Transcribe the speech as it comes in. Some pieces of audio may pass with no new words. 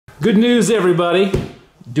Good news, everybody.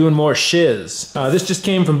 Doing more shiz. This just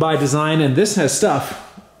came from By Design, and this has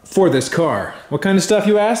stuff for this car. What kind of stuff,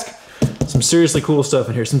 you ask? Some seriously cool stuff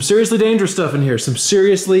in here, some seriously dangerous stuff in here, some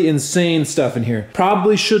seriously insane stuff in here.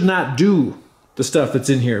 Probably should not do the stuff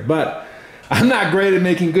that's in here, but I'm not great at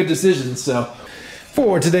making good decisions, so.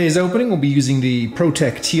 For today's opening, we'll be using the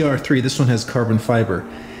ProTech TR3. This one has carbon fiber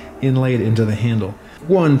inlaid into the handle.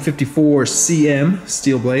 154 cm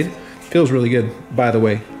steel blade. Feels really good, by the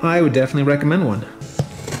way. I would definitely recommend one.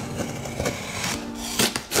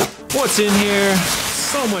 What's in here?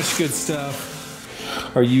 So much good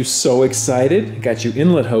stuff. Are you so excited? I got you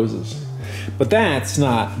inlet hoses. But that's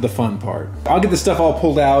not the fun part. I'll get this stuff all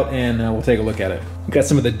pulled out and we'll take a look at it. We've got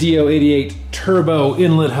some of the DO88 turbo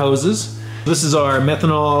inlet hoses. This is our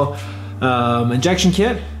methanol injection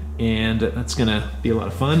kit, and that's gonna be a lot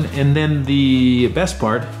of fun. And then the best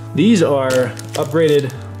part, these are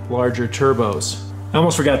upgraded larger turbos. I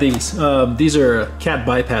almost forgot these. These are cat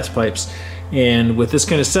bypass pipes. And with this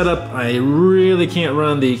kind of setup, I really can't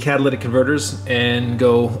run the catalytic converters and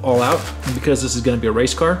go all out because this is gonna be a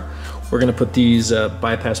race car. We're gonna put these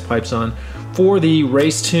bypass pipes on for the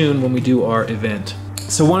race tune when we do our event.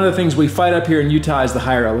 So one of the things we fight up here in Utah is the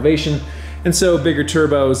higher elevation. And so bigger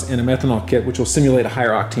turbos and a methanol kit, which will simulate a higher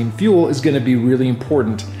octane fuel, is gonna be really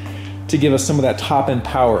important to give us some of that top end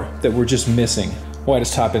power that we're just missing. Why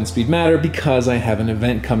does top end speed matter? Because I have an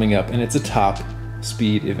event coming up and it's a top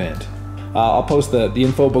speed event. I'll post the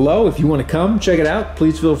info below. If you want to come check it out,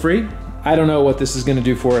 please feel free. I don't know what this is going to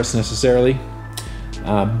do for us necessarily,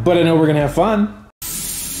 but I know we're going to have fun. Oh,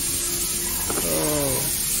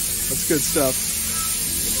 that's good stuff.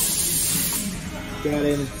 Got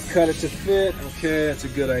in and cut it to fit. Okay, that's a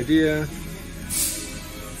good idea.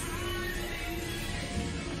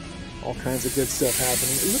 All kinds of good stuff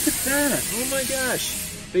happening. Look at that. Oh my gosh.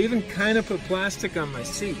 They even kind of put plastic on my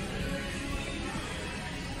seat.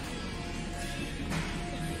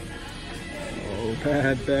 Oh,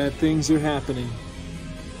 bad things are happening.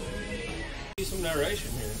 Some narration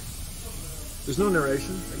here. There's no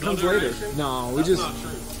narration. It comes narration? later. No, That's not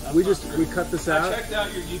true. we cut this out. I checked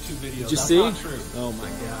out your YouTube video. Did you That's see? Not true. Oh my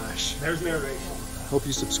gosh. There's narration. Hope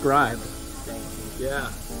you subscribe. Yeah.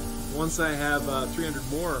 Once I have 300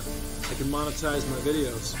 more, I can monetize my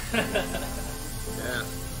videos. Yeah.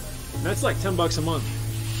 And that's like 10 bucks a month.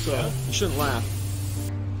 So yeah. You shouldn't laugh.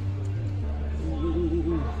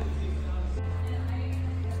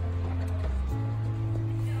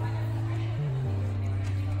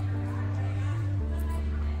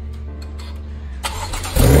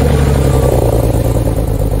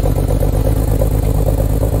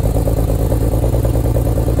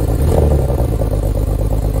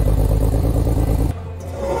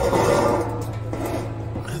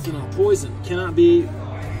 Poison cannot be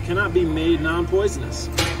made non-poisonous.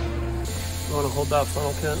 You want to hold that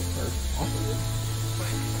funnel, Ken?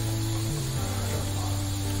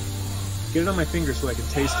 Get it on my finger so I can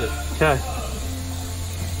taste it. Okay.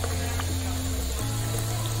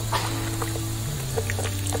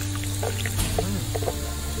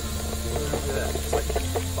 It's like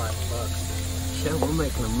 $5. Yeah, we're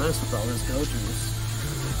making a mess with all this goat juice.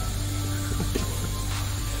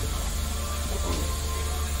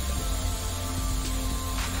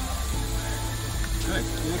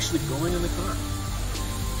 I'm actually going in the car.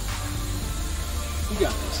 You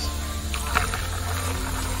got this.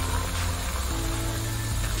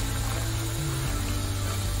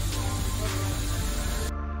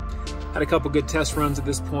 Had a couple good test runs at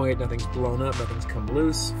this point. Nothing's blown up, nothing's come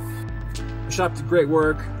loose. The shop did great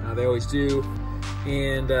work. They always do.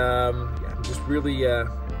 And yeah, I'm just really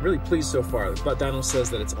pleased so far. The dyno says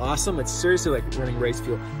that it's awesome. It's seriously like running race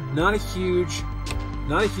fuel. Not a huge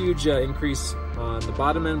increase on the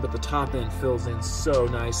bottom end, but the top end fills in so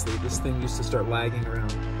nicely. This thing used to start lagging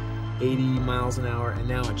around 80 miles an hour, and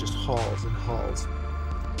now it just hauls and hauls.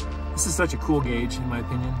 This is such a cool gauge, in my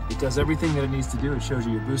opinion. It does everything that it needs to do. It shows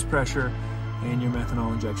you your boost pressure and your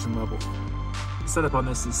methanol injection level. The setup on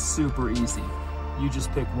this is super easy. You just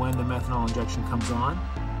pick when the methanol injection comes on,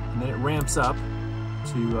 and then it ramps up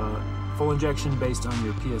to full injection based on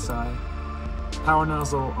your PSI. Power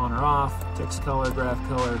nozzle on or off, text color, graph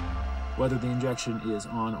color, whether the injection is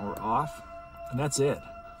on or off, and that's it.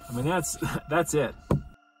 I mean, that's it.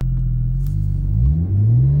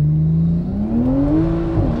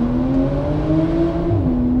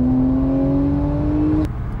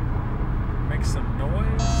 Make some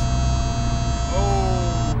noise.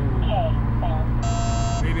 Oh,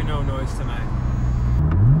 maybe no noise tonight.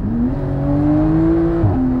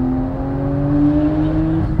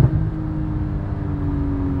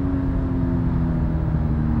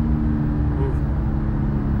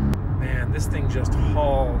 man, this thing just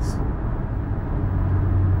hauls.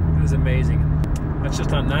 It is amazing. That's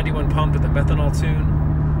just on 91 pumped with the methanol tune.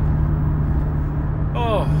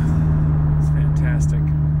 Oh, it's fantastic.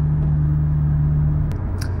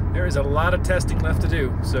 There is a lot of testing left to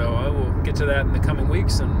do, so I will get to that in the coming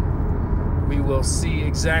weeks, and we will see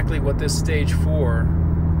exactly what this Stage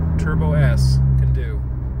 4 Turbo S can do.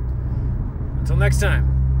 Until next time,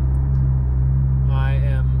 I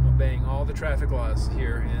am obeying all the traffic laws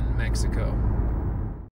here in Mexico.